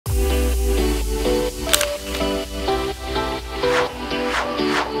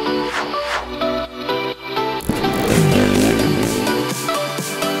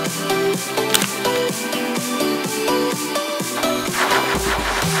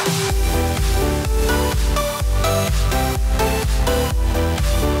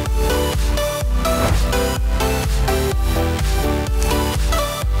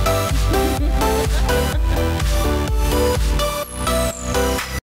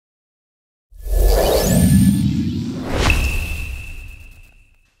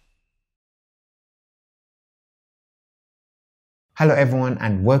Hello everyone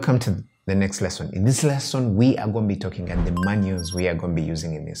and welcome to the next lesson. In this lesson, we are going to be talking about the manuals we are going to be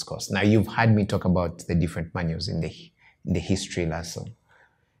using in this course. Now, you've heard me talk about the different manuals in the history lesson.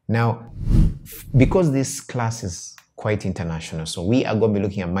 Now, because this class is quite international, so we are going to be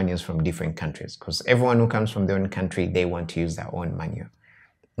looking at manuals from different countries because everyone who comes from their own country, they want to use their own manual.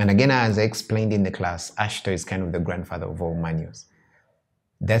 And again, as I explained in the class, ASSHTO is kind of the grandfather of all manuals.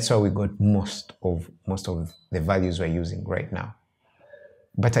 That's why we got most of the values we're using right now.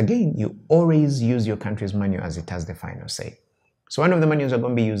 But again, you always use your country's manual as it has the final say. So one of the manuals we're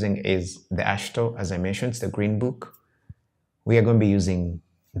going to be using is the ASSHTO, as I mentioned, it's the Green Book. We are going to be using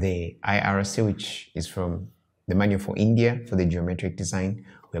the IRC, which is from the manual for India for the geometric design.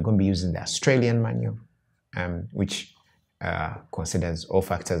 We are going to be using the Australian manual, which considers all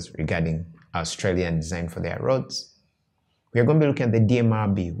factors regarding Australian design for their roads. We are going to be looking at the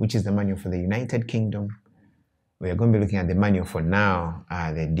DMRB, which is the manual for the United Kingdom. We are going to be looking at the manual for now,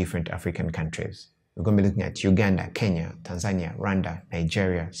 the different African countries. We're going to be looking at Uganda, Kenya, Tanzania, Rwanda,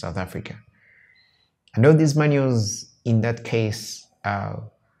 Nigeria, South Africa. And all these manuals, in that case,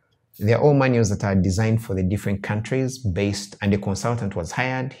 they're all manuals that are designed for the different countries based, and the consultant was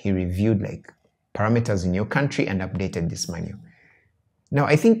hired. He reviewed like parameters in your country and updated this manual. Now,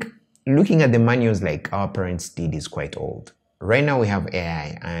 I think looking at the manuals like our parents did is quite old. Right now we have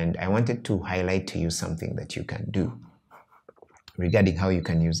AI, and I wanted to highlight to you something that you can do regarding how you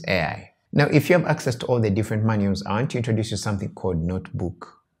can use AI. Now, if you have access to all the different manuals, I want to introduce you to something called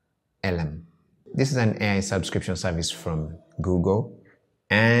NotebookLM. This is an AI subscription service from Google,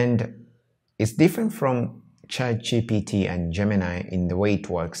 and it's different from ChatGPT and Gemini in the way it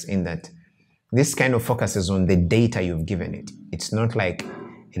works, in that this kind of focuses on the data you've given it. It's not like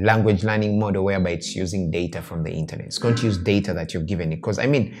a language learning model whereby it's using data from the internet. It's going to use data that you've given it. Because I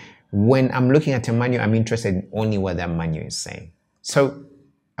mean, when I'm looking at a manual, I'm interested in only what that manual is saying. So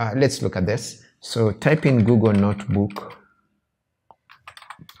let's look at this. So type in Google Notebook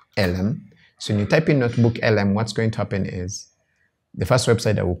LM. So when you type in Notebook LM, what's going to happen is the first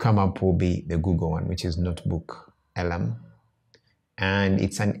website that will come up will be the Google one, which is Notebook LM. And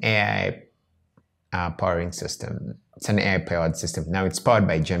it's an AI powering system. It's an AI-powered system. Now, it's powered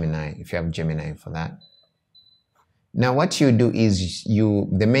by Gemini, if you have Gemini for that. Now, what you do is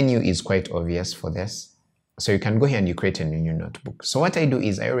the menu is quite obvious for this. So you can go here and you create a new notebook. So what I do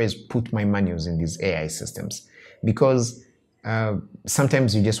is I always put my manuals in these AI systems because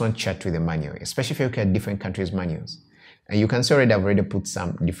sometimes you just want to chat with the manual, especially if you look at different countries' manuals. And you can see already I've already put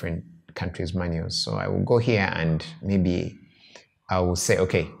some different countries' manuals. So I will go here and maybe I will say,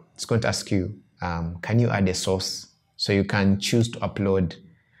 okay, it's going to ask you, can you add a source? So you can choose to upload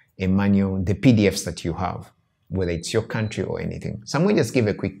a manual, the PDFs that you have, whether it's your country or anything. So I'm going to just give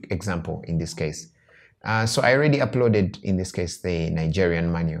a quick example in this case. So I already uploaded, in this case, the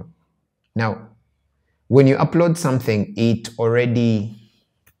Nigerian manual. Now, when you upload something, it's already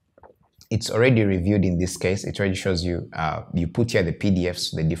reviewed in this case. It already shows you, you put here the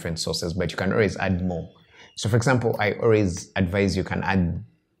PDFs, the different sources, but you can always add more. So for example, I always advise you can add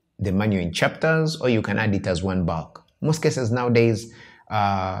the manual in chapters, or you can add it as one bulk. Most cases nowadays,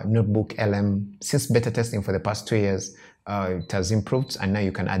 NotebookLM, since beta testing for the past 2 years, it has improved, and now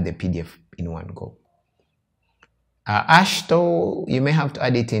you can add the PDF in one go. ASSHTO, you may have to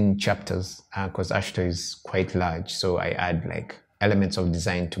add it in chapters because ASSHTO is quite large. So I add like elements of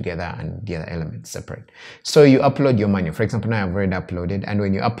design together and the other elements separate. So you upload your manual. For example, now I've already uploaded, and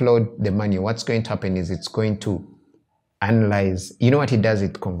when you upload the manual, what's going to happen is it's going to analyze, you know what it does?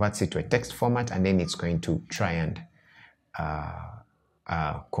 It converts it to a text format, and then it's going to try and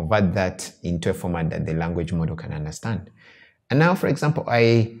convert that into a format that the language model can understand. And now, for example,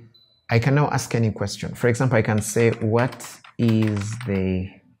 I can now ask any question. For example, I can say, what is the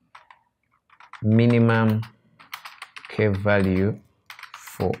minimum K value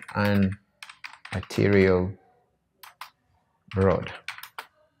for an arterial road?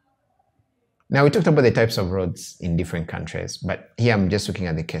 Now, we talked about the types of roads in different countries, but here I'm just looking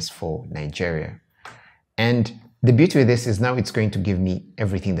at the case for Nigeria. And the beauty with this is now it's going to give me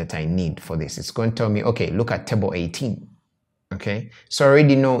everything that I need for this. It's going to tell me, okay, look at table 18. Okay, so I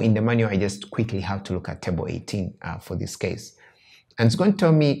already know in the manual, I just quickly have to look at table 18 for this case. And it's going to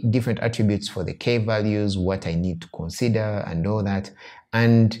tell me different attributes for the K values, what I need to consider and all that.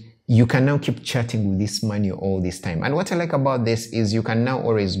 And you can now keep chatting with this manual all this time. And what I like about this is you can now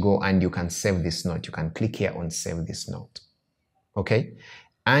always go and you can save this note. You can click here on save this note. Okay.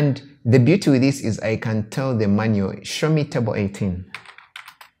 And the beauty with this is I can tell the manual, show me table 18.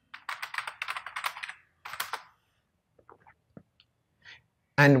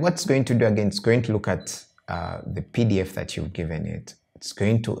 And what's going to do again, it's going to look at the PDF that you've given it. It's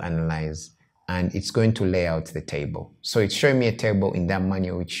going to analyze and it's going to lay out the table. So it's showing me a table in that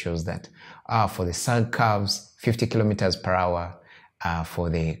manual which shows that for the sag curves, 50 kilometers per hour. For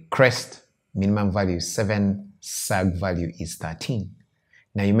the crest, minimum value is 7, sag value is 13.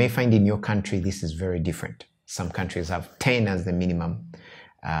 Now you may find in your country this is very different. Some countries have 10 as the minimum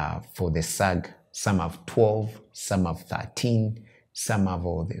for the sag. Some have 12, some have 13, some have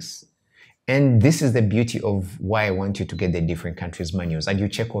all this. And this is the beauty of why I want you to get the different countries' manuals and you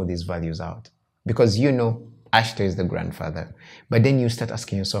check all these values out. Because you know AASHTO is the grandfather. But then you start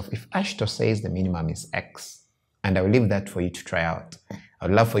asking yourself, if AASHTO says the minimum is X, and I will leave that for you to try out. I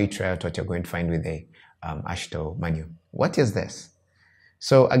would love for you to try out what you're going to find with the AASHTO manual. What is this?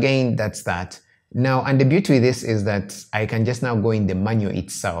 So again, that's that. Now, and the beauty with this is that I can just now go in the manual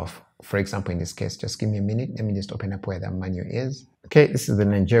itself. For example, in this case, just give me a minute. Let me just open up where that manual is. Okay, this is the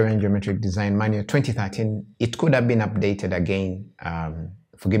Nigerian Geometric Design Manual 2013. It could have been updated again.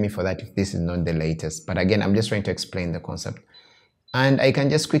 Forgive me for that if this is not the latest. But again, I'm just trying to explain the concept. And I can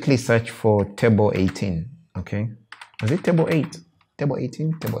just quickly search for table 18. Okay, is it table 8? Table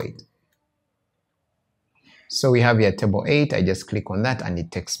 18? Table 8. So we have here table 8. I just click on that and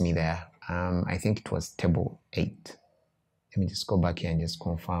it takes me there. I think it was table 8. Let me just go back here and just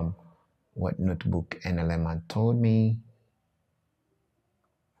confirm what NotebookLM had told me.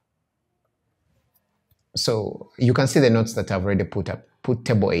 So you can see the notes that I've already put up. Put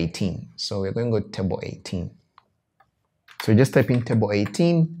table 18. So we're going to go table 18. So just type in table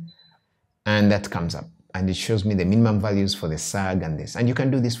 18 and that comes up. And it shows me the minimum values for the sag and this. And you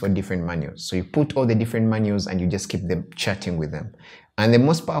can do this for different manuals. So you put all the different manuals and you just keep them chatting with them. And the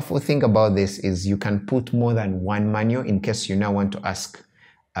most powerful thing about this is you can put more than one manual in case you now want to ask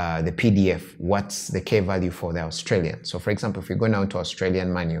the PDF, what's the K value for the Australian. So for example, if you go now to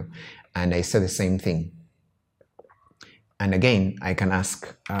Australian manual and I say the same thing. And again, I can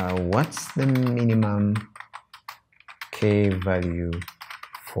ask, what's the minimum K value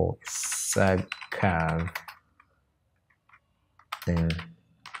for sag curve in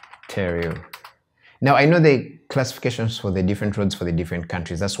Ontario? Now, I know the classifications for the different roads for the different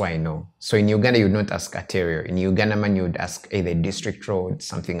countries. That's why I know. So in Uganda, you would not ask Ontario. In Uganda, man, you would ask either district road,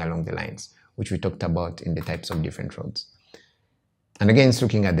 something along the lines, which we talked about in the types of different roads. And again, it's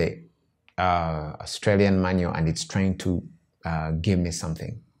looking at the Australian manual and it's trying to give me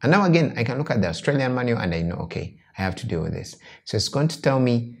something. And now again, I can look at the Australian manual and I know, okay, I have to deal with this. So it's going to tell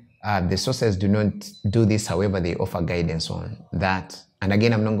me the sources do not do this, however, they offer guidance on that. And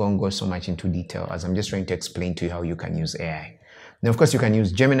again, I'm not going to go so much into detail as I'm just trying to explain to you how you can use AI. Now, of course, you can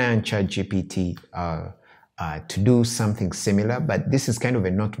use Gemini and ChatGPT to do something similar, but this is kind of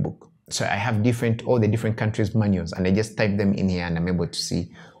a notebook. So I have all the different countries' manuals, and I just type them in here and I'm able to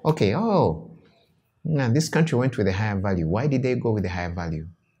see, okay, oh, now this country went with a higher value. Why did they go with a higher value?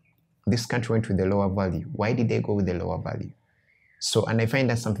 This country went with the lower value. Why did they go with the lower value? So, and I find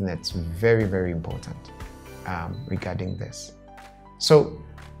that's something that's very, very important regarding this. So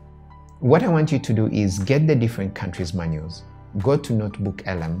what I want you to do is get the different countries' manuals, go to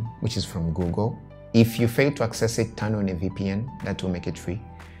NotebookLM, which is from Google. If you fail to access it, turn on a VPN, that will make it free.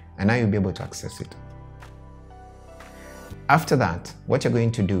 And now you'll be able to access it. After that, what you're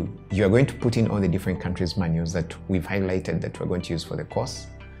going to do, you're going to put in all the different countries' manuals that we've highlighted that we're going to use for the course.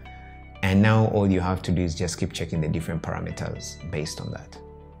 And now all you have to do is just keep checking the different parameters based on that.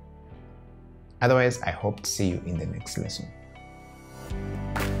 Otherwise, I hope to see you in the next lesson.